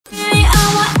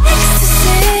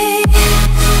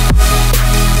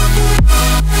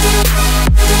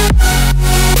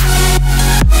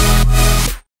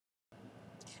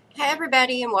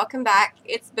everybody, and welcome back.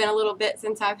 It's been a little bit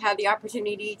since I've had the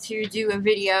opportunity to do a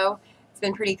video. It's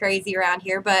been pretty crazy around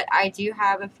here, but I do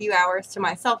have a few hours to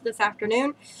myself this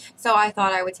afternoon, so I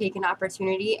thought I would take an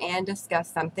opportunity and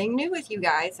discuss something new with you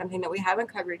guys, something that we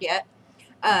haven't covered yet.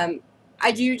 I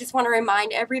do just want to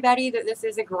remind everybody that this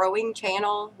is a growing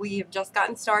channel. We've just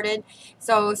gotten started,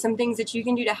 so some things that you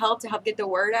can do to help get the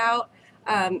word out.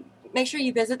 Make sure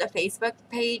you visit the Facebook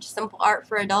page, Simple Art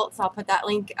for Adults. I'll put that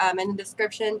link in the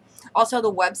description. Also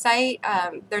the website,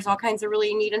 there's all kinds of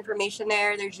really neat information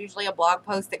there. There's usually a blog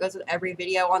post that goes with every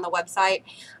video on the website.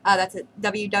 That's at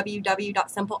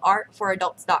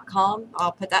www.simpleartforadults.com.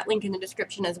 I'll put that link in the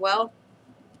description as well.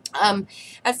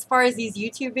 As far as these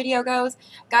YouTube video goes,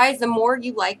 guys, the more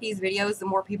you like these videos, the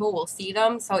more people will see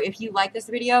them. So if you like this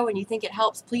video and you think it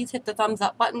helps, please hit the thumbs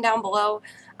up button down below.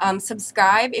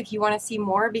 Subscribe if you want to see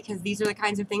more, because these are the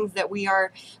kinds of things that we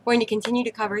are going to continue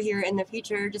to cover here in the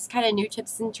future. Just kind of new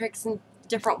tips and tricks and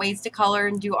different ways to color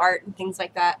and do art and things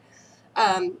like that.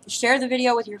 Share the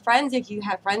video with your friends. If you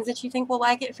have friends that you think will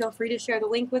like it, feel free to share the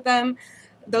link with them.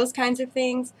 Those kinds of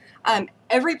things.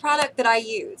 Every product that I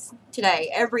use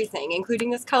today, everything, including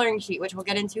this coloring sheet, which we'll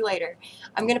get into later,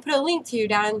 I'm going to put a link to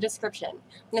down in the description.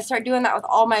 I'm going to start doing that with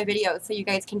all my videos so you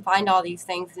guys can find all these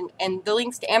things. And the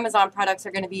links to Amazon products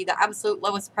are going to be the absolute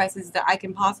lowest prices that I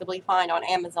can possibly find on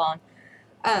Amazon.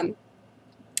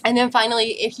 And then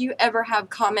finally, if you ever have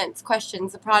comments,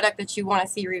 questions, a product that you want to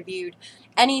see reviewed,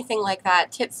 anything like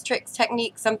that, tips, tricks,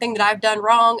 techniques, something that I've done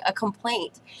wrong, a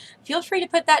complaint, feel free to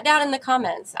put that down in the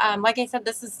comments. Like I said,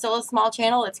 this is still a small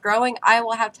channel. It's growing. I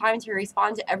will have time to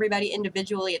respond to everybody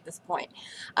individually at this point.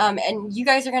 And you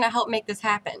guys are going to help make this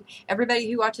happen.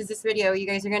 Everybody who watches this video, you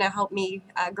guys are going to help me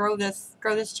grow this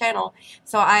channel.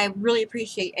 So I really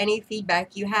appreciate any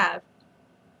feedback you have.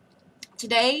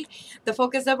 Today, the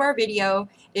focus of our video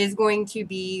is going to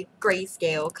be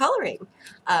grayscale coloring.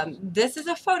 This is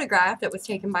a photograph that was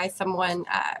taken by someone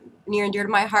near and dear to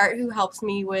my heart, who helps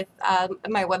me with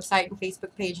my website and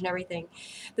Facebook page and everything.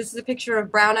 This is a picture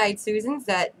of brown-eyed Susans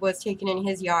that was taken in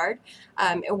his yard.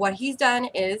 And what he's done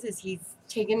is he's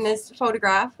taken this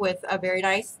photograph with a very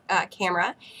nice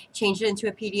camera, changed it into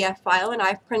a PDF file, and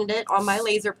I've printed it on my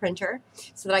laser printer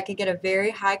so that I could get a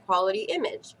very high quality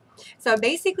image. So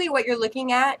basically what you're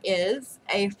looking at is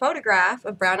a photograph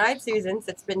of brown-eyed Susans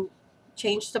that's been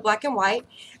changed to black and white,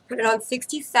 put it on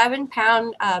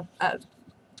 67-pound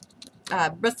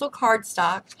Bristol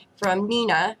cardstock from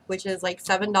Neenah, which is like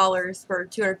 $7 for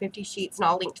 250 sheets, and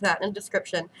I'll link to that in the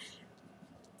description.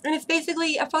 And it's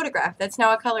basically a photograph that's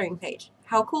now a coloring page.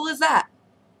 How cool is that?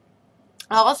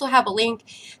 I'll also have a link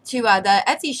to the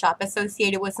Etsy shop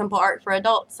associated with Simple Art for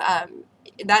Adults.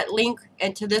 That link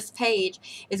and to this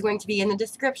page is going to be in the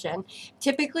description.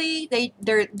 Typically,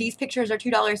 these pictures are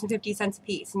 $2.50 a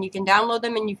piece, and you can download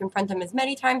them and you can print them as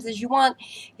many times as you want.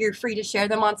 You're free to share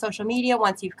them on social media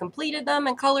once you've completed them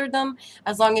and colored them,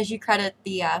 as long as you credit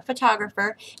the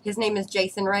photographer. His name is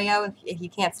Jason Rayo. If you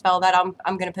can't spell that,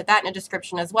 I'm going to put that in the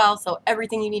description as well, so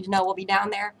everything you need to know will be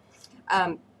down there.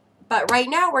 But right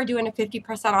now we're doing a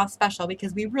 50% off special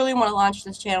because we really want to launch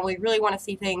this channel. We really want to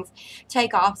see things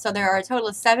take off. So there are a total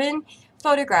of 7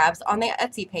 photographs on the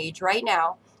Etsy page right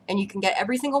now, and you can get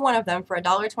every single one of them for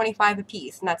 $1.25 a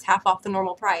piece, and that's half off the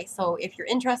normal price. So if you're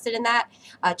interested in that,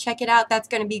 check it out. That's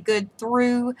going to be good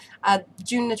through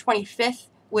June the 25th,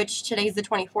 which today's the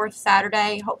 24th,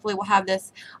 Saturday. Hopefully we'll have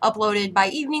this uploaded by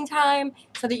evening time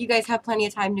so that you guys have plenty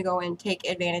of time to go and take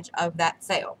advantage of that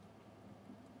sale.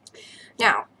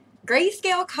 Now,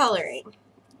 grayscale coloring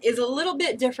is a little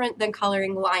bit different than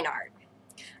coloring line art.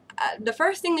 The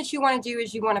first thing that you want to do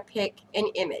is you want to pick an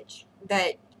image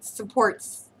that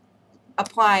supports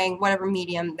applying whatever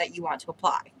medium that you want to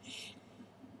apply.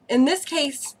 In this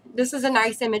case, this is a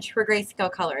nice image for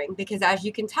grayscale coloring because, as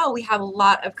you can tell, we have a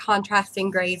lot of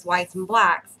contrasting grays, whites, and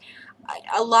blacks.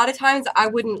 A lot of times I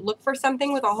wouldn't look for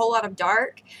something with a whole lot of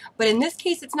dark, but in this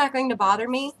case it's not going to bother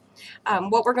me.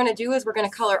 What we're going to do is we're going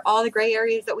to color all the gray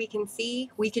areas that we can see.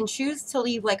 We can choose to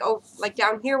leave like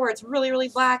down here where it's really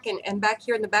black and back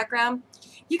here in the background.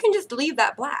 You can just leave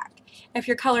that black. If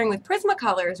you're coloring with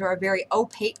Prismacolors or a very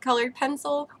opaque colored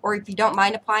pencil, or if you don't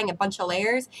mind applying a bunch of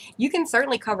layers, you can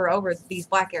certainly cover over these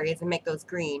black areas and make those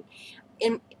green.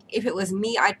 If it was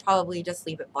me, I'd probably just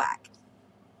leave it black.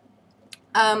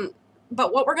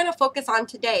 But what we're going to focus on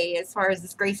today, as far as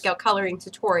this grayscale coloring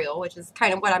tutorial, which is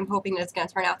kind of what I'm hoping that it's going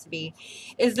to turn out to be,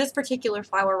 is this particular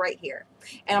flower right here.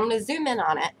 And I'm going to zoom in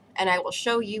on it, and I will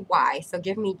show you why. So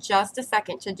give me just a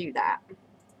second to do that.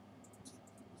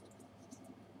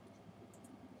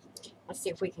 Let's see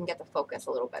if we can get the focus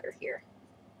a little better here.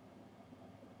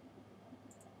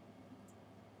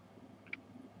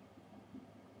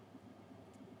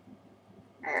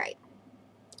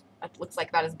 That looks like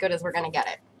about as good as we're going to get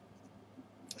it.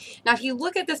 Now, if you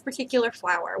look at this particular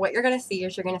flower, what you're going to see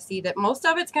is you're going to see that most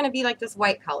of it's going to be like this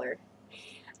white color.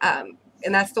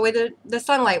 And that's the way the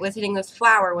sunlight was hitting this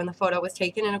flower when the photo was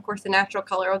taken, and of course the natural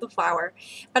color of the flower.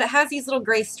 But it has these little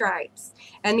gray stripes,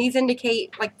 and these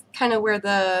indicate like kind of where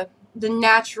the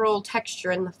natural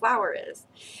texture in the flower is.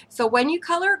 So when you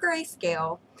color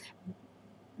Grayscale,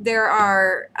 there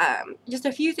are just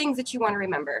a few things that you want to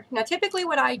remember. Now, typically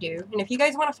what I do, and if you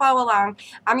guys want to follow along,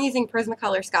 I'm using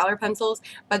Prismacolor Scholar pencils,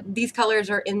 but these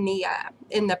colors are in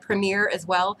the Premier as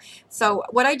well. So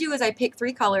what I do is I pick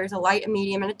 3 colors, a light, a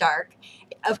medium, and a dark.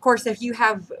 Of course, if you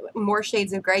have more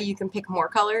shades of gray, you can pick more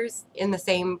colors in the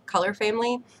same color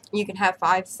family. You can have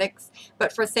 5, 6,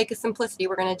 but for the sake of simplicity,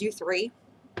 we're going to do 3.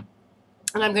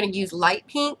 And I'm going to use light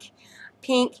pink,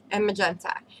 pink, and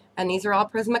magenta. And these are all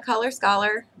Prismacolor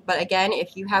Scholar. But again,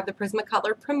 if you have the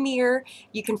Prismacolor Premier,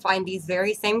 you can find these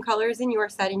very same colors in your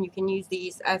set, and you can use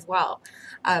these as well.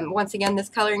 Once again, this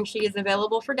coloring sheet is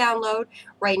available for download.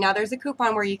 Right now there's a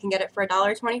coupon where you can get it for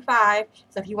 $1.25.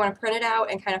 So if you want to print it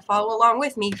out and kind of follow along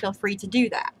with me, feel free to do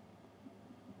that.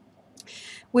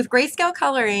 With Grayscale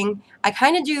coloring, I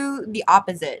kind of do the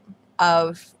opposite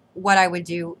of what I would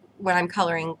do when I'm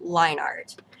coloring line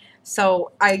art.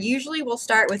 So I usually will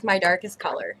start with my darkest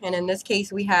color, and in this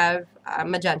case we have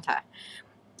magenta.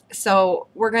 So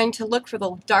we're going to look for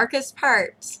the darkest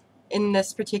parts in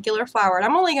this particular flower, and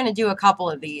I'm only going to do a couple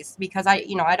of these because I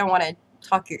don't want to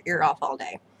talk your ear off all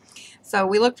day. So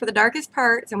we look for the darkest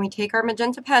parts, and we take our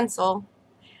magenta pencil,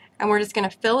 and we're just going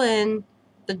to fill in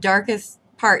the darkest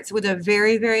parts with a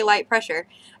very, very light pressure.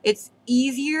 It's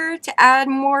easier to add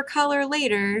more color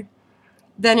later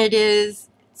than it is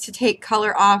to take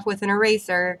color off with an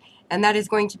eraser, and that is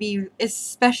going to be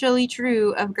especially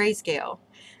true of Grayscale.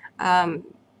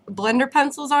 Blender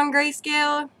pencils on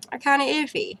Grayscale are kind of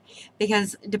iffy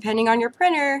because depending on your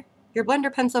printer, your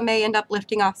blender pencil may end up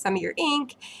lifting off some of your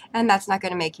ink, and that's not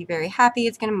going to make you very happy.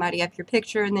 It's going to muddy up your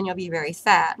picture, and then you'll be very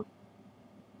sad.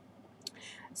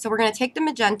 So we're going to take the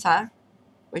magenta,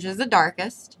 which is the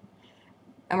darkest,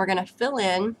 and we're going to fill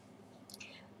in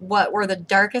what were the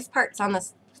darkest parts on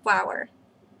this flower.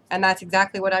 And that's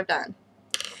exactly what I've done.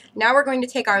 Now we're going to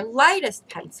take our lightest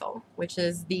pencil, which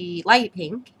is the light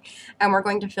pink, and we're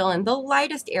going to fill in the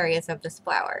lightest areas of this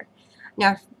flower.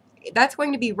 Now, that's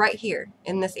going to be right here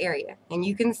in this area, and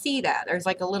you can see that there's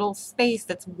like a little space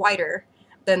that's wider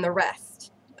than the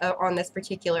rest on this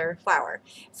particular flower.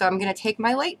 So I'm going to take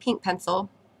my light pink pencil,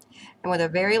 and with a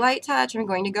very light touch, I'm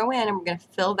going to go in and we're going to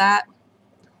fill that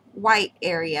white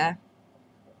area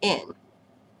in.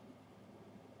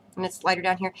 And it's lighter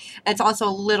down here. And it's also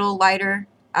a little lighter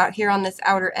out here on this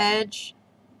outer edge.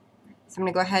 So I'm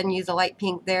going to go ahead and use a light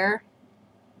pink there.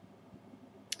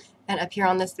 And up here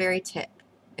on this very tip,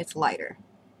 it's lighter.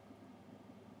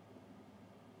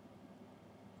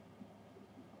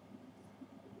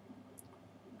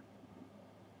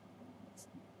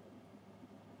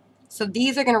 So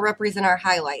these are going to represent our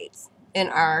highlights in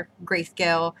our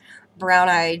Grayscale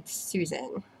Brown-Eyed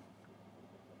Susan.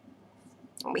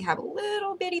 And we have a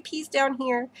little bitty piece down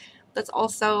here that's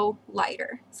also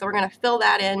lighter. So we're going to fill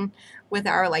that in with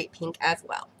our light pink as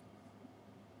well.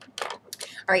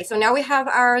 Alright, so now we have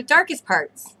our darkest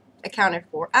parts accounted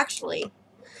for. Actually,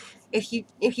 if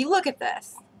you look at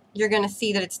this, you're going to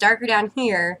see that it's darker down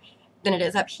here than it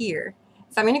is up here.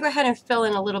 So I'm going to go ahead and fill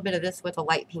in a little bit of this with a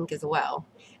light pink as well.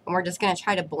 And we're just going to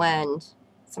try to blend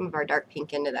some of our dark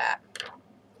pink into that.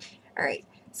 Alright,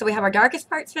 so we have our darkest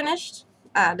parts finished.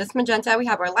 This magenta, we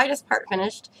have our lightest part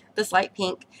finished, this light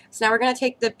pink. So now we're going to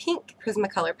take the pink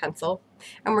Prismacolor pencil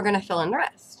and we're going to fill in the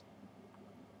rest.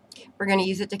 We're going to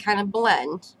use it to kind of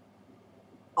blend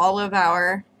all of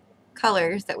our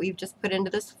colors that we've just put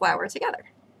into this flower together.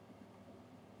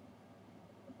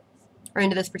 Or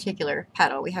into this particular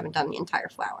petal. We haven't done the entire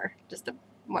flower, just the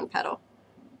one petal.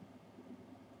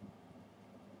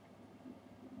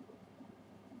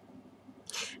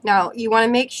 Now, you want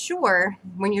to make sure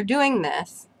when you're doing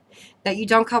this that you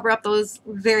don't cover up those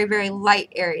very, very light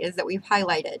areas that we've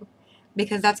highlighted,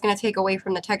 because that's going to take away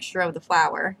from the texture of the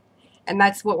flower. And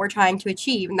that's what we're trying to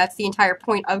achieve, and that's the entire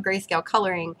point of Grayscale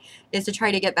coloring, is to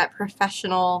try to get that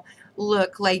professional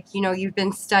look, like, you know, you've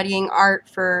been studying art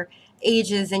for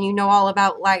ages and you know all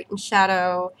about light and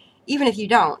shadow, even if you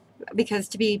don't, because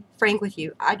to be frank with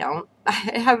you, I don't.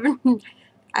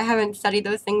 I haven't studied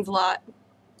those things a lot.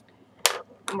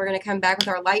 And we're going to come back with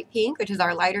our light pink, which is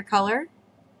our lighter color.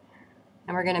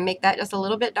 And we're going to make that just a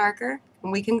little bit darker.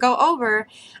 And we can go over,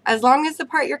 as long as the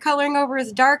part you're coloring over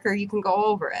is darker, you can go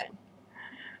over it.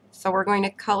 So we're going to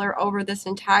color over this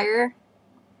entire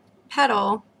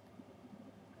petal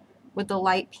with the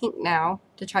light pink now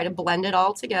to try to blend it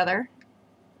all together.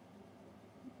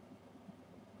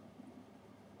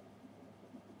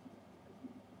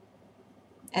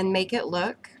 And make it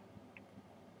look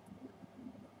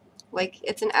like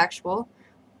it's an actual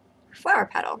flower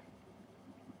petal.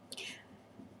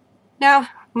 Now,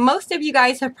 most of you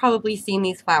guys have probably seen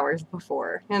these flowers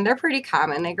before, and they're pretty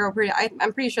common. They grow pretty,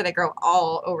 I'm pretty sure they grow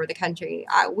all over the country.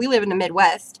 We live in the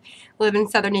Midwest. We live in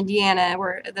southern Indiana,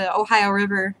 where the Ohio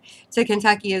River to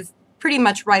Kentucky is pretty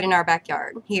much right in our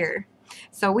backyard here.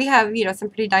 So we have, you know, some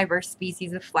pretty diverse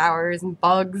species of flowers and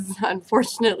bugs,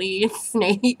 unfortunately,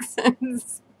 snakes and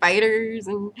spiders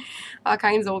and all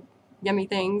kinds of yummy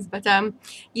things. But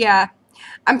yeah,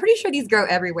 I'm pretty sure these grow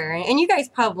everywhere, and you guys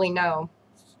probably know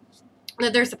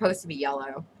that they're supposed to be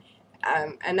yellow,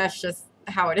 and that's just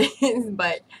how it is.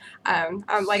 But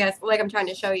like I'm trying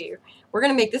to show you, we're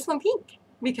gonna make this one pink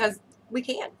because we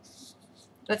can.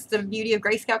 That's the beauty of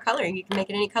grayscale coloring. You can make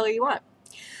it any color you want.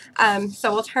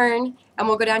 So we'll turn and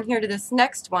we'll go down here to this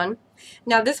next one.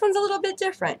 Now this one's a little bit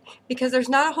different because there's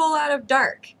not a whole lot of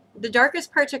dark. The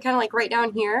darkest parts are kind of like right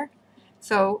down here.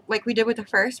 So like we did with the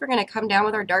first, we're going to come down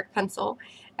with our dark pencil,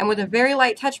 and with a very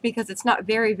light touch, because it's not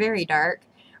very, very dark,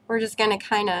 we're just going to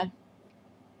kind of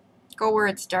go where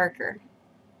it's darker.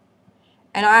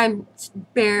 And I'm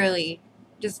barely,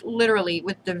 just literally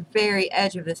with the very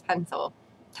edge of this pencil,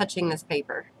 touching this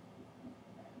paper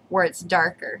where it's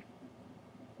darker.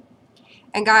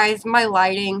 And guys, my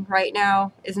lighting right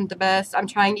now isn't the best. I'm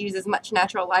trying to use as much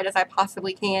natural light as I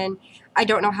possibly can. I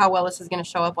don't know how well this is going to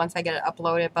show up once I get it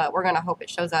uploaded, but we're going to hope it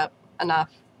shows up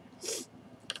enough.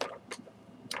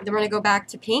 Then we're going to go back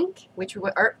to pink,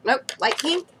 light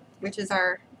pink, which is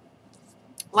our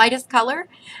lightest color.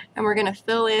 And we're going to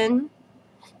fill in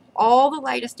all the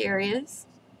lightest areas.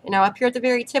 And now up here at the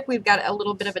very tip, we've got a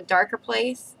little bit of a darker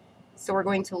place. So we're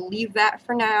going to leave that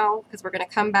for now, because we're going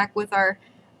to come back with our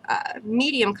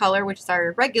medium color, which is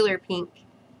our regular pink,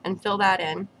 and fill that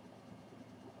in.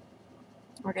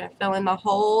 We're going to fill in the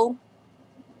whole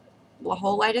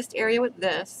lightest area with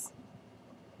this.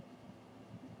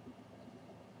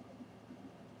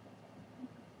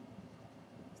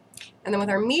 And then with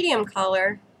our medium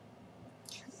color,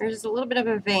 there's just a little bit of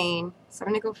a vein, so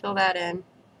I'm going to go fill that in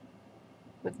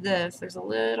with this. There's a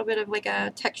little bit of like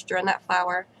a texture on that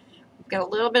flower. We've got a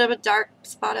little bit of a dark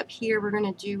spot up here we're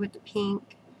going to do with the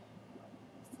pink.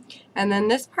 And then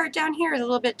this part down here is a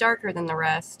little bit darker than the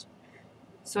rest.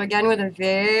 So again, with a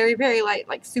very, very light,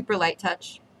 like super light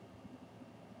touch,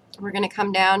 we're going to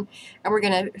come down and we're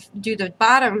going to do the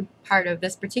bottom part of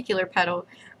this particular petal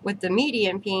with the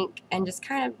medium pink and just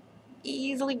kind of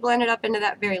easily blend it up into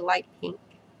that very light pink.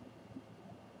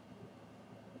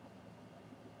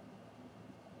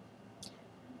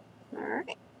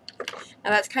 Alright.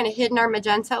 Now that's kind of hidden our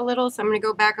magenta a little, so I'm going to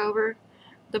go back over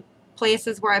the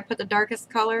places where I put the darkest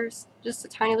colors just a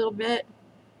tiny little bit.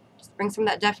 Just bring some of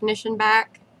that definition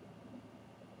back.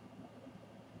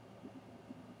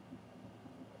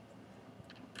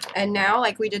 And now,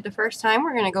 like we did the first time,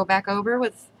 we're going to go back over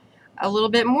with a little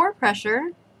bit more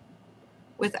pressure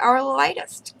with our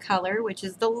lightest color, which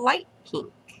is the light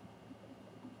pink.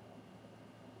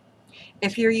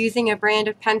 If you're using a brand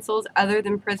of pencils other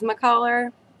than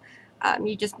Prismacolor,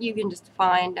 you can just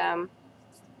find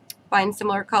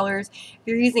similar colors. If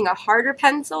you're using a harder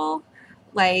pencil,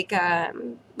 like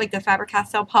the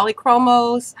Faber-Castell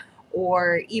Polychromos,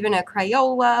 or even a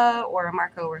Crayola or a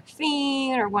Marco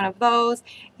Raffine or one of those,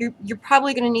 you're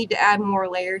probably going to need to add more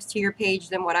layers to your page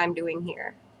than what I'm doing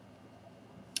here.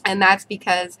 And that's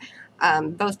because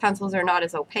those pencils are not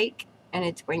as opaque, and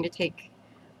it's going to take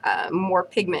more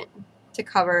pigment to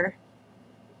cover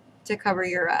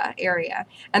your area.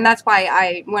 And that's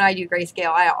why when I do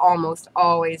grayscale, I almost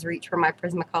always reach for my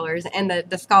Prismacolors, and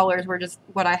the Scholars were just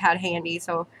what I had handy.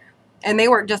 So, and they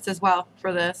work just as well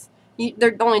for this.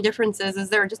 The only difference is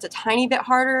they're just a tiny bit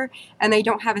harder, and they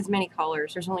don't have as many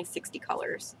colors. There's only 60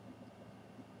 colors.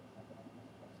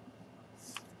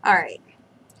 Alright,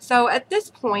 so at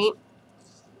this point,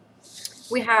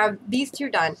 we have these two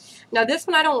done. Now this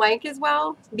one I don't like as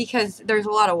well because there's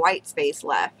a lot of white space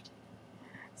left.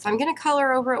 So I'm going to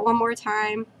color over it one more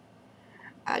time,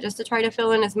 just to try to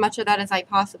fill in as much of that as I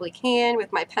possibly can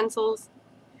with my pencils.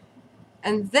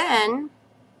 And then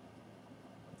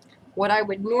what I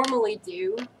would normally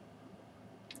do,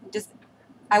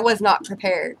 I was not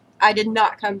prepared. I did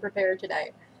not come prepared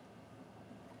today.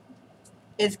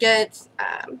 Is get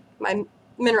my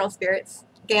mineral spirits,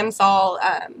 Gamsol,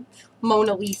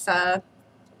 Mona Lisa,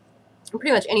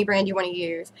 pretty much any brand you want to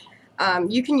use.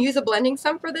 You can use a blending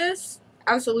stump for this.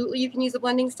 Absolutely, you can use a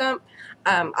blending stump.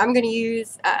 I'm going to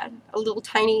use a little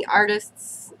tiny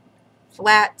artist's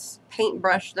flat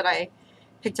paintbrush that I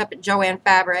picked up at Joann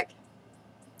Fabric,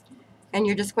 and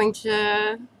you're just going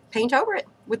to paint over it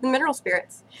with the mineral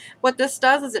spirits. What this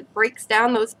does is it breaks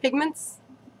down those pigments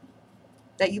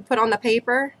that you put on the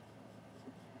paper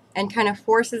and kind of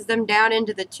forces them down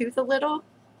into the tooth a little,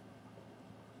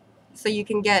 so you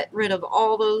can get rid of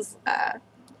all those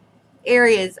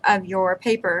areas of your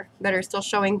paper that are still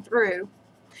showing through.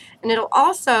 And it'll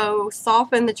also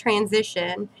soften the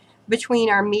transition between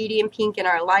our medium pink and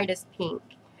our lightest pink,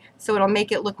 so it'll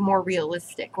make it look more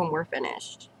realistic when we're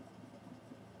finished.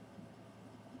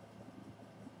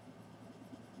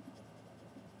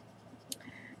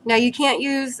 Now you can't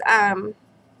use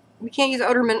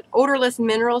odorless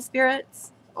mineral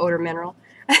spirits,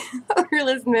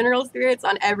 odorless mineral spirits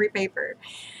on every paper.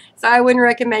 So I wouldn't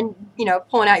recommend, you know,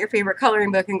 pulling out your favorite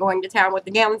coloring book and going to town with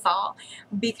the Gamsol,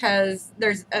 because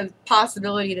there's a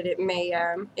possibility that it may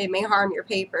harm your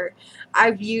paper.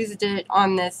 I've used it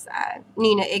on this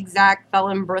Neenah Exact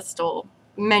Vellum Bristol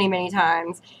many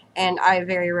times, and I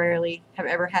very rarely have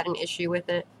ever had an issue with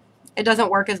it. It doesn't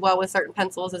work as well with certain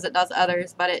pencils as it does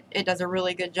others, but it does a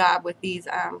really good job with these,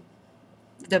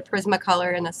 the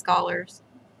Prismacolor and the Scholars.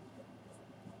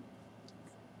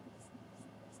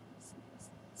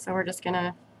 So we're just going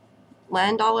to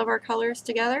blend all of our colors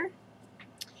together.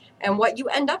 And what you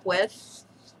end up with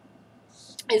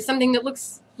is something that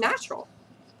looks natural.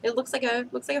 It looks like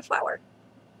a flower.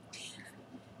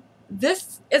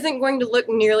 This isn't going to look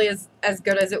nearly as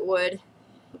good as it would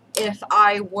if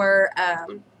I were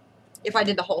if I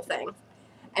did the whole thing.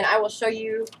 And I will show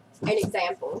you an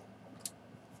example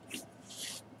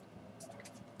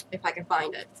if I can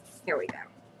find it. Here we go.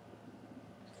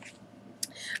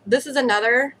 This is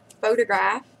another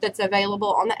photograph that's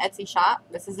available on the Etsy shop.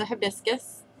 This is a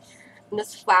hibiscus, and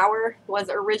this flower was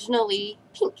originally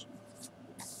pink.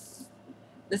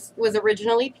 This was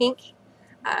originally pink.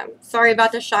 Sorry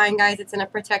about the shine, guys. It's in a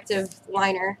protective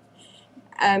liner.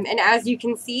 And as you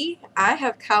can see, I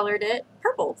have colored it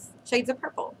purples, shades of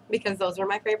purple, because those are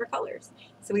my favorite colors.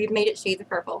 So we've made it shades of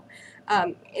purple.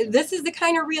 This is the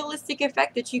kind of realistic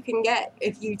effect that you can get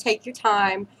if you take your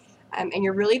time and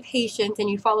you're really patient and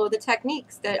you follow the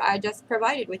techniques that I just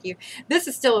provided with you. This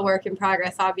is still a work in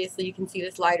progress. Obviously, you can see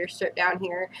this lighter strip down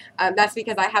here. That's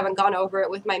because I haven't gone over it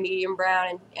with my medium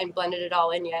brown and blended it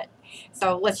all in yet.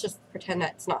 So let's just pretend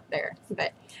that's not there.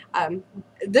 But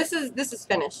this is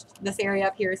finished. This area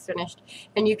up here is finished,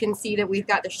 and you can see that we've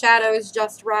got the shadows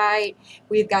just right.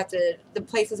 We've got the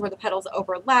places where the petals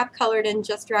overlap colored in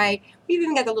just right. We've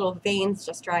even got the little veins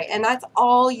just right, and that's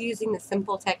all using the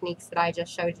simple techniques that I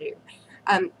just showed you.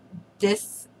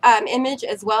 This image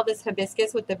as well, this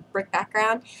hibiscus with the brick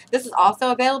background, this is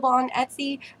also available on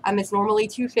Etsy. It's normally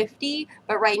 $2.50,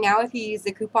 but right now if you use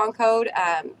the coupon code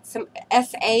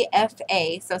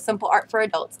SAFA, so Simple Art for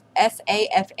Adults,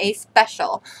 SAFA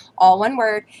Special, all one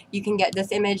word, you can get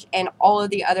this image and all of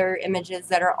the other images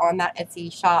that are on that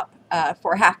Etsy shop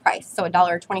for half price, so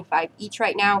 $1.25 each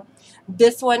right now.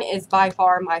 This one is by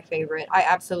far my favorite. I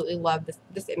absolutely love this.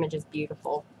 This image is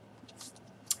beautiful.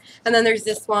 And then there's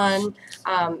this one.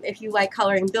 If you like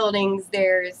coloring buildings,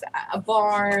 there's a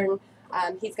barn.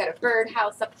 He's got a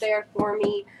birdhouse up there for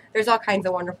me. There's all kinds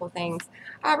of wonderful things.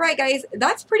 All right, guys,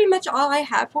 that's pretty much all I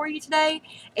have for you today.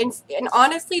 And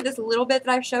honestly, this little bit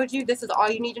that I've showed you, this is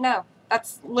all you need to know.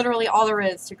 That's literally all there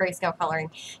is to grayscale coloring.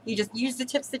 You just use the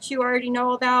tips that you already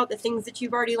know about, the things that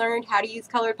you've already learned, how to use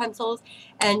colored pencils,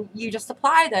 and you just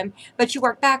apply them, but you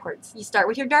work backwards. You start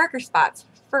with your darker spots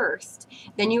first,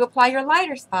 then you apply your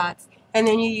lighter spots, and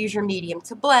then you use your medium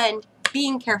to blend,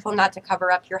 being careful not to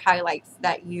cover up your highlights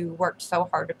that you worked so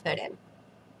hard to put in.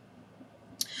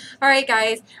 Alright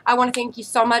guys, I want to thank you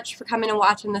so much for coming and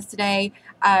watching this today.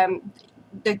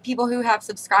 The people who have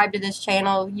subscribed to this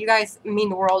channel, you guys mean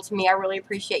the world to me. I really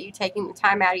appreciate you taking the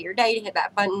time out of your day to hit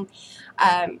that button.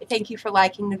 Thank you for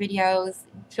liking the videos.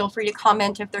 Feel free to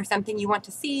comment if there's something you want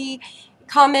to see.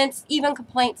 Comments, even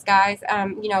complaints, guys.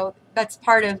 You know, that's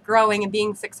part of growing and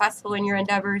being successful in your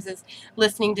endeavors, is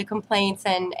listening to complaints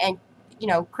and you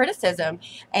know, criticism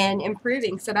and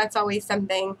improving. So that's always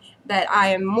something that I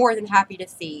am more than happy to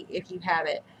see if you have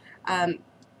it.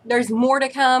 There's more to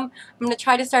come. I'm going to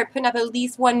try to start putting up at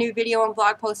least one new video and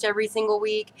vlog post every single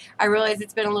week. I realize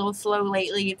it's been a little slow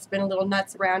lately. It's been a little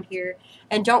nuts around here.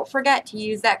 And don't forget to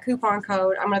use that coupon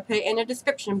code. I'm going to put it in the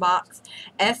description box.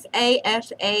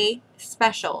 SAFA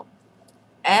Special.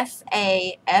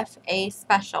 SAFA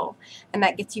Special. And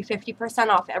that gets you 50%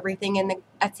 off everything in the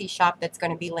Etsy shop that's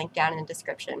going to be linked down in the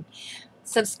description.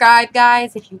 Subscribe,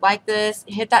 guys, if you like this.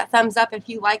 Hit that thumbs up if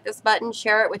you like this button.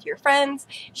 Share it with your friends.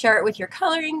 Share it with your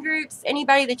coloring groups.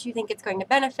 Anybody that you think it's going to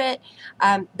benefit.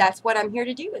 That's what I'm here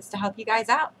to do, is to help you guys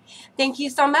out. Thank you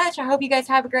so much. I hope you guys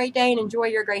have a great day and enjoy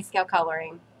your grayscale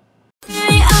coloring.